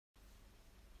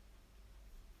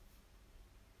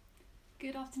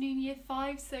Good afternoon, Year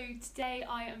 5. So today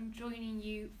I am joining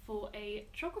you for a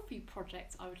geography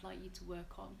project I would like you to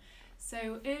work on.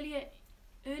 So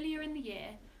earlier in the year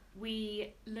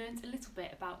we learnt a little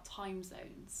bit about time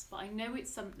zones, but I know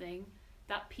it's something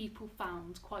that people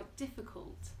found quite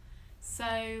difficult.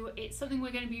 So it's something we're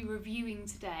going to be reviewing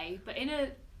today, but in a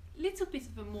little bit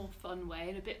of a more fun way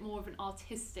and a bit more of an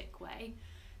artistic way.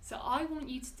 So I want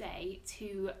you today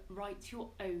to write your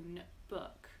own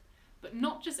book. But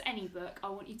not just any book, I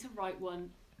want you to write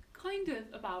one kind of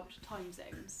about time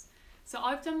zones. So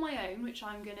I've done my own, which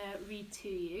I'm going to read to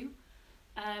you.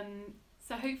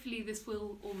 So hopefully this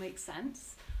will all make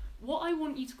sense. What I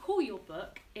want you to call your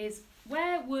book is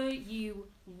Where Were You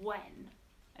When?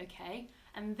 Okay?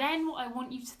 And then what I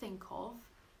want you to think of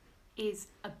is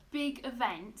a big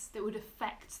event that would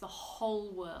affect the whole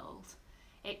world.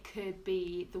 It could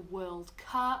be the World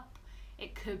Cup.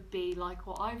 It could be like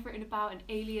what I've written about, an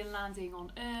alien landing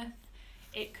on Earth.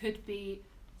 It could be,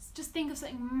 just think of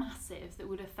something massive that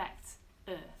would affect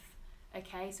Earth.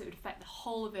 Okay, so it would affect the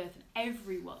whole of Earth and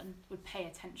everyone would pay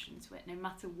attention to it no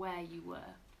matter where you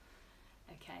were.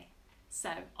 Okay, so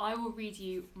I will read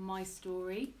you my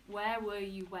story. Where were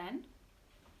you when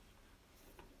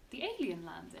the alien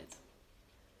landed?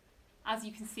 As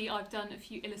you can see, I've done a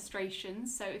few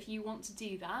illustrations, so if you want to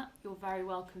do that, you're very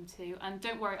welcome to. And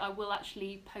don't worry, I will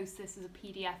actually post this as a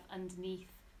PDF underneath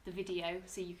the video,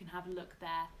 so you can have a look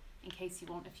there in case you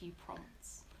want a few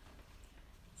prompts.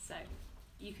 So,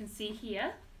 you can see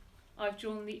here, I've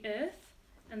drawn the Earth,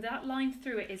 and that line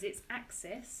through it is its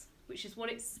axis, which is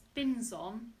what it spins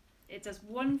on. It does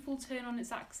one full turn on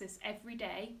its axis every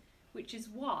day, which is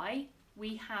why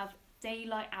we have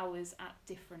daylight hours at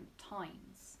different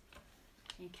times.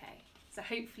 Okay, so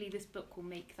hopefully this book will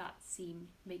make that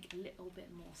make a little bit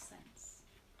more sense.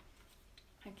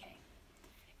 Okay,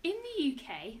 in the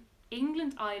UK,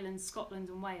 England, Ireland, Scotland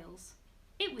and Wales,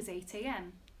 it was 8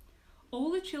 AM. All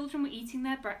the children were eating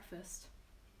their breakfast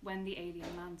when the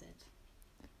alien landed.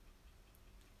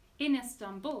 In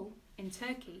Istanbul, in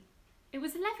Turkey, it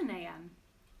was 11 AM.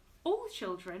 All the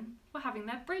children were having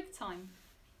their break time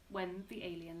when the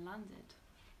alien landed.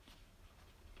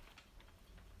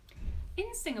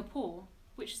 In Singapore,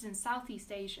 which is in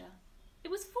Southeast Asia,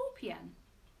 it was 4 PM.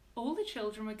 All the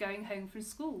children were going home from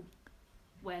school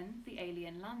when the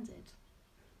alien landed.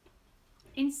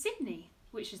 In Sydney,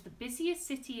 which is the busiest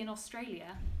city in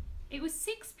Australia, it was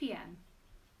 6 PM.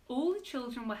 All the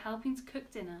children were helping to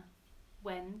cook dinner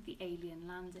when the alien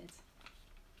landed.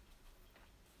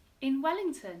 In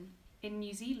Wellington, in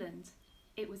New Zealand,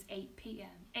 it was 8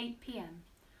 PM.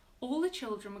 All the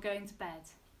children were going to bed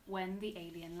when the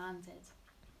alien landed.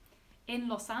 In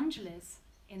Los Angeles,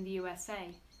 in the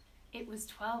USA, it was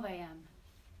 12 AM,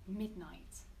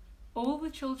 midnight. All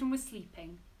the children were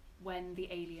sleeping when the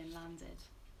alien landed.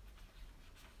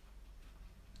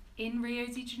 In Rio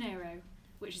de Janeiro,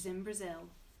 which is in Brazil,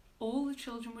 all the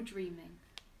children were dreaming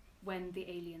when the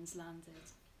aliens landed.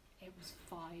 It was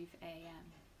 5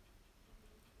 AM.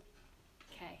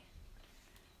 Okay,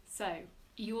 so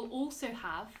you will also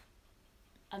have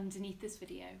underneath this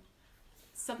video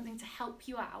something to help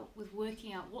you out with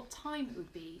working out what time it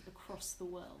would be across the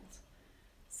world.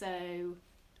 So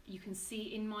you can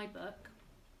see in my book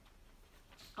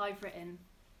I've written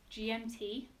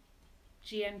GMT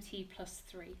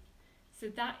 +3. So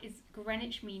that is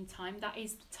Greenwich Mean Time. That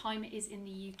is the time it is in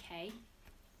the UK.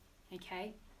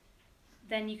 Okay.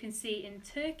 Then you can see in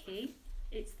Turkey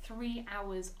it's 3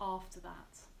 hours after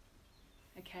that.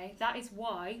 Okay. That is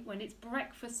why when it's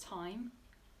breakfast time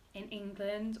in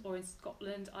England or in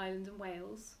Scotland, Ireland and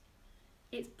Wales,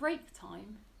 it's break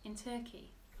time in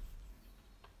Turkey.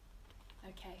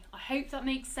 Okay, I hope that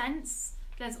makes sense.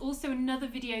 There's also another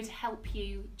video to help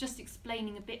you, just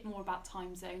explaining a bit more about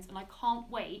time zones, and I can't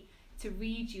wait to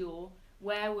read your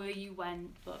Where Were You When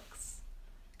books.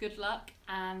 Good luck,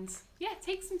 and yeah,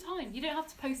 take some time. You don't have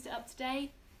to post it up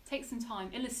today. Take some time,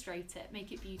 illustrate it,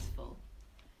 make it beautiful,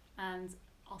 and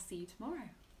I'll see you tomorrow.